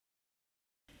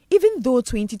Even though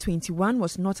 2021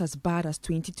 was not as bad as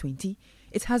 2020,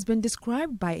 it has been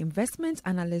described by investment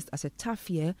analysts as a tough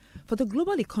year for the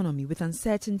global economy, with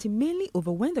uncertainty mainly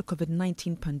over when the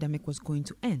COVID-19 pandemic was going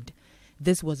to end.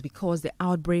 This was because the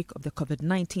outbreak of the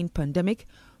COVID-19 pandemic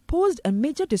posed a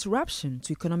major disruption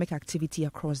to economic activity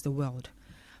across the world.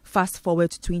 Fast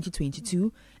forward to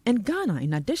 2022, and Ghana,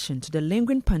 in addition to the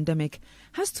lingering pandemic,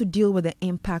 has to deal with the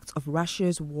impact of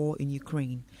Russia's war in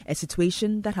Ukraine, a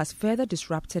situation that has further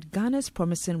disrupted Ghana's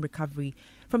promising recovery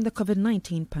from the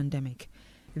COVID-19 pandemic.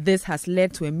 This has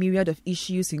led to a myriad of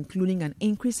issues, including an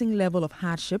increasing level of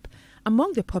hardship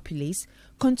among the populace,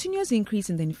 continuous increase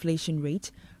in the inflation rate,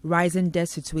 rising debt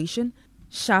situation,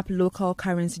 sharp local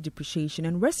currency depreciation,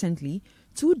 and recently,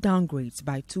 2 downgrades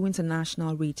by 2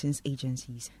 international ratings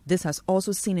agencies. This has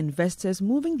also seen investors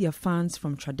moving their funds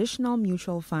from traditional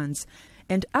mutual funds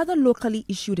and other locally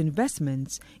issued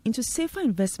investments into safer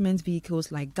investment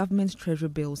vehicles like government treasury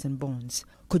bills and bonds.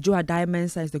 Kojo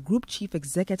Adaimensa is the Group Chief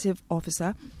Executive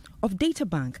Officer of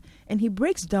DataBank, and he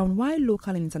breaks down why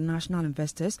local and international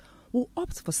investors will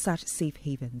opt for such safe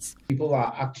havens. People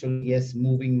are actually,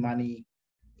 moving money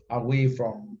away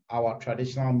from our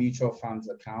traditional mutual funds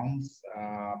accounts,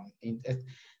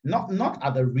 not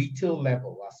at the retail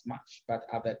level as much, but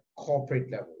at the corporate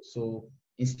level. So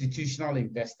institutional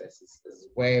investors is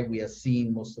where we are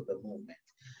seeing most of the movement.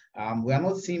 We are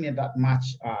not seeing it that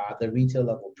much at the retail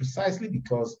level, precisely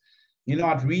because,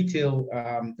 at retail,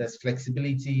 there's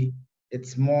flexibility,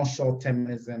 it's more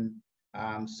short-termism.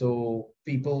 So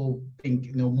people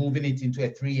think, moving it into a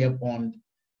 3-year bond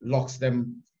locks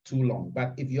them too long.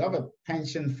 But if you have a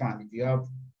pension fund, if you have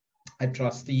a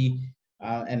trustee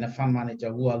and a fund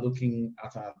manager who are looking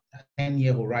at a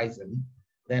 10-year horizon,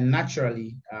 then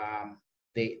naturally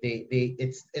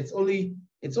it's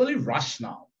only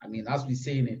rational. I mean, as we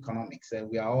say in economics,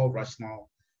 we are all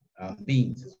rational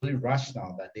beings. It's only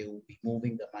rational that they will be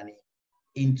moving the money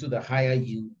into the higher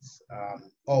yields,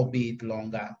 albeit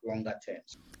longer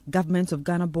terms. Government of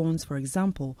Ghana bonds, for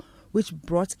example, which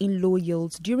brought in low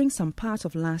yields during some part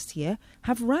of last year,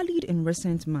 have rallied in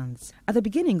recent months. At the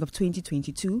beginning of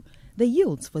 2022, the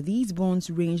yields for these bonds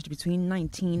ranged between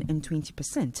 19 and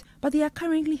 20%, but they are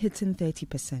currently hitting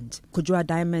 30%. Kojo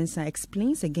Adaimensa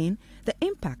explains again the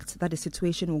impact that the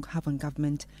situation will have on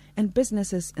government and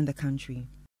businesses in the country.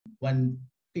 When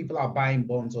people are buying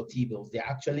bonds or T-bills, they're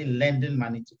actually lending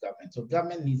money to government. So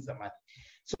government needs the money.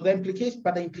 So the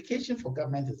implication for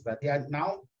government is that they are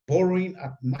now borrowing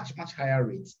at much higher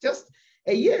rates. Just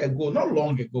a year ago, not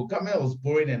long ago, government was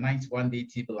borrowing a 91-day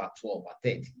T-bill at 12 or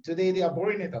 13. Today, they are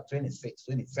borrowing it at 26,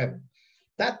 27.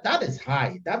 That is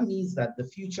high. That means that the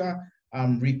future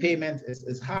repayment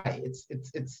is high.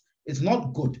 It's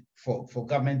not good for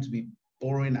government to be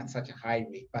borrowing at such a high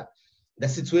rate, but the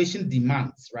situation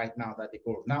demands right now that they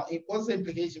borrow. Now, what's the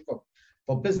implication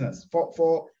for business,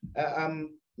 for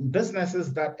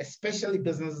businesses especially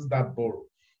businesses that borrow?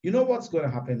 You know what's going to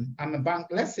happen? I'm a bank.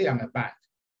 Let's say I'm a bank.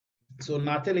 So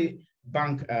Natali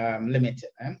Bank Limited,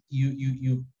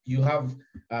 you have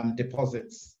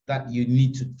deposits that you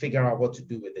need to figure out what to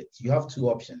do with it. You have 2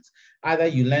 options. Either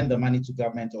you lend the money to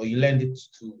government or you lend it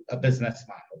to a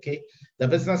businessman, okay? The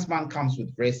businessman comes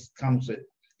with risk, comes with,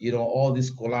 all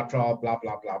this collateral, blah,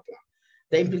 blah, blah, blah.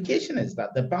 The implication is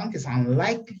that the bank is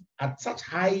unlikely at such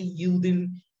high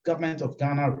yielding Government of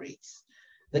Ghana rates.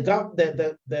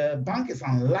 The bank is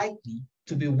unlikely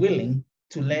to be willing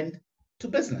to lend to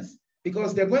business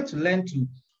because they're going to lend to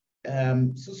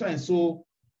so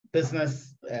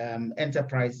business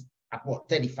enterprise at what,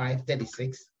 35,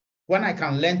 36, when I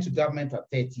can lend to government at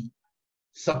 30,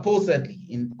 supposedly,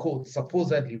 in quotes,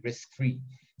 supposedly risk-free.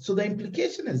 So the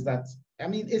implication is that,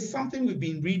 it's something we've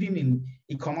been reading in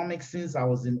economics since I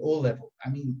was in O-level.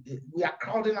 We are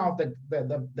crowding out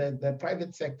the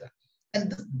private sector.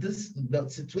 And the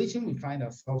situation we find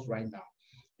ourselves right now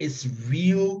is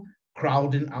real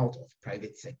crowding out of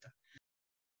private sector.